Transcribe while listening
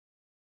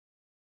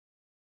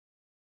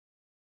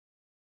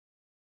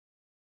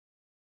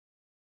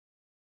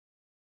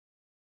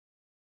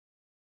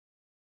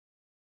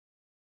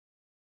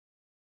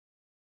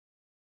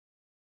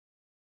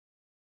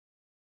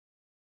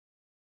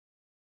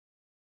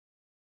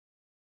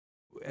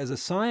as a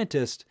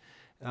scientist,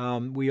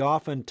 we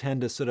often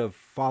tend to sort of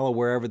follow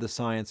wherever the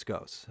science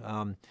goes.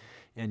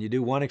 And you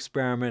do one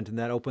experiment, and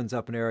that opens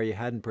up an area you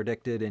hadn't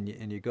predicted,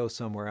 and you go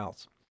somewhere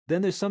else.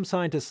 Then there's some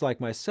scientists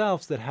like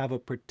myself that have a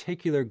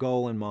particular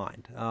goal in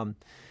mind.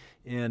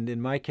 And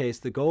in my case,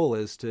 the goal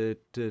is to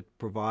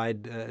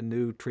provide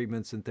new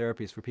treatments and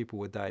therapies for people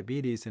with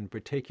diabetes, in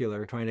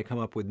particular, trying to come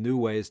up with new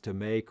ways to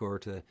make or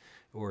to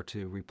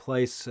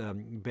replace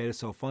beta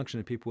cell function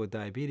in people with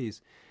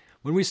diabetes.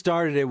 When we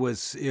started, it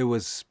was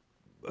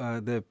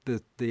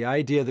the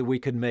idea that we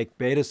could make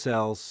beta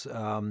cells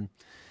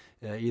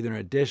either in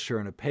a dish or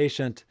in a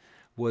patient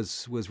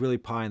was really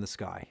pie in the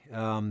sky.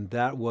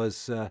 That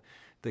was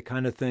the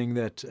kind of thing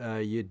that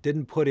you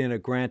didn't put in a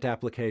grant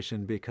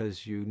application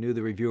because you knew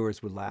the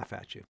reviewers would laugh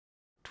at you.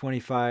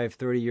 25,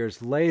 30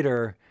 years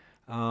later,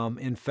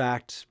 in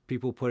fact,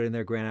 people put in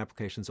their grant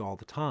applications all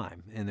the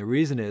time. And the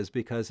reason is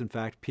because, in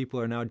fact, people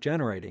are now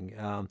generating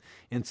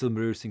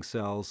insulin-producing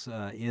cells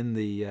in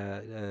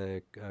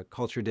the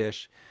culture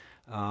dish.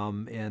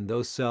 And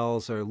those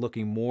cells are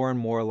looking more and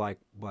more like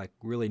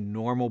really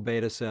normal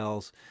beta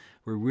cells.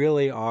 We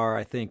really are,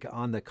 I think,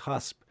 on the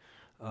cusp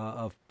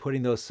of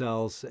putting those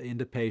cells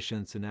into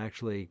patients and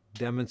actually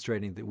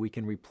demonstrating that we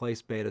can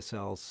replace beta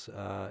cells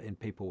in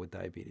people with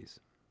diabetes.